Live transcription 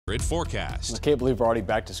Grid forecast. I can't believe we're already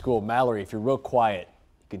back to school. Mallory, if you're real quiet,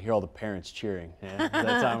 you can hear all the parents cheering. Yeah,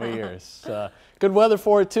 that time of year. It's, good weather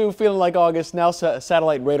for it too, feeling like August. Now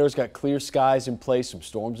satellite radar's got clear skies in place, some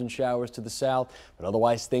storms and showers to the south, but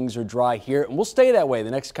otherwise things are dry here and we'll stay that way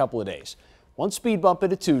the next couple of days. One speed bump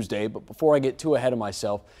into Tuesday, but before I get too ahead of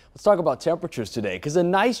myself, let's talk about temperatures today because a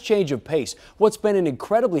nice change of pace. What's been an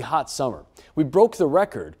incredibly hot summer. We broke the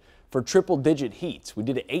record for triple-digit heats. We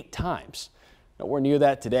did it 8 times. Nowhere near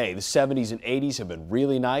that today. The 70s and 80s have been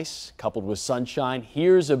really nice, coupled with sunshine.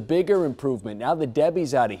 Here's a bigger improvement. Now the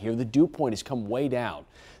Debbie's out of here, the dew point has come way down.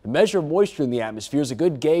 The measure of moisture in the atmosphere is a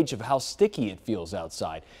good gauge of how sticky it feels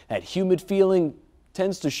outside. That humid feeling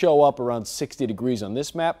tends to show up around 60 degrees on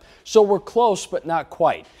this map, so we're close but not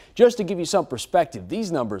quite. Just to give you some perspective,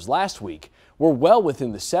 these numbers last week were well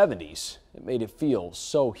within the 70s. It made it feel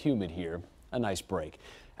so humid here. A nice break.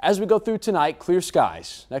 As we go through tonight, clear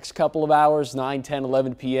skies. Next couple of hours, 9, 10,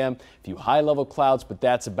 11 p.m. A few high-level clouds, but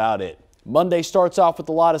that's about it. Monday starts off with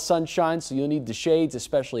a lot of sunshine, so you'll need the shades,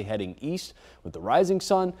 especially heading east with the rising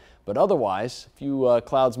sun. But otherwise, a few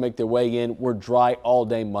clouds make their way in. We're dry all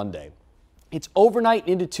day Monday. It's overnight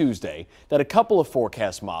into Tuesday that a couple of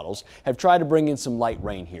forecast models have tried to bring in some light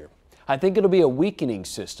rain here. I think it'll be a weakening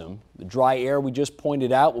system. The dry air we just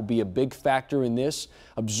pointed out will be a big factor in this,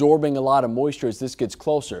 absorbing a lot of moisture as this gets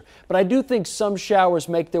closer. But I do think some showers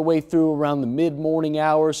make their way through around the mid-morning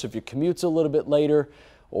hours. So if your commute's a little bit later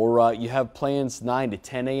or you have plans 9 to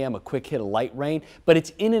 10 a.m., a quick hit of light rain, but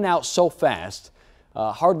it's in and out so fast.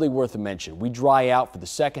 Hardly worth a mention. We dry out for the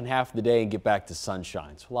second half of the day and get back to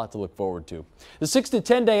sunshine. So a lot to look forward to. The 6 to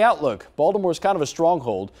 10 day outlook. Baltimore is kind of a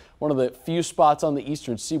stronghold, one of the few spots on the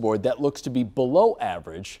eastern seaboard that looks to be below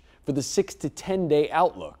average for the 6 to 10 day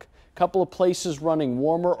outlook. A couple of places running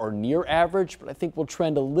warmer or near average, but I think we'll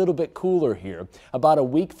trend a little bit cooler here about a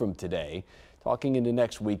week from today, talking into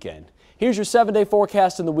next weekend. Here's your 7-day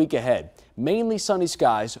forecast in the week ahead. Mainly sunny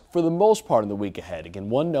skies for the most part in the week ahead.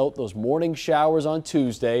 Again, one note, those morning showers on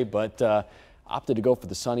Tuesday, but opted to go for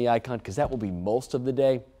the sunny icon because that will be most of the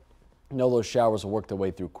day. You know those showers will work their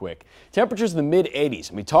way through quick. Temperatures in the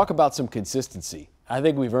mid-80s. I mean, talk about some consistency. I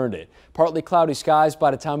think we've earned it. Partly cloudy skies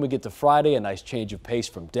by the time we get to Friday, a nice change of pace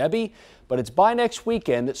from Debbie, but it's by next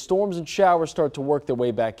weekend that storms and showers start to work their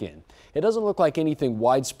way back in. It doesn't look like anything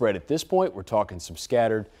widespread at this point. We're talking some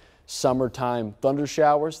scattered summertime thunder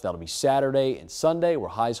showers. That'll be Saturday and Sunday, where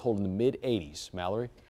highs hold in the mid-80s. Mallory?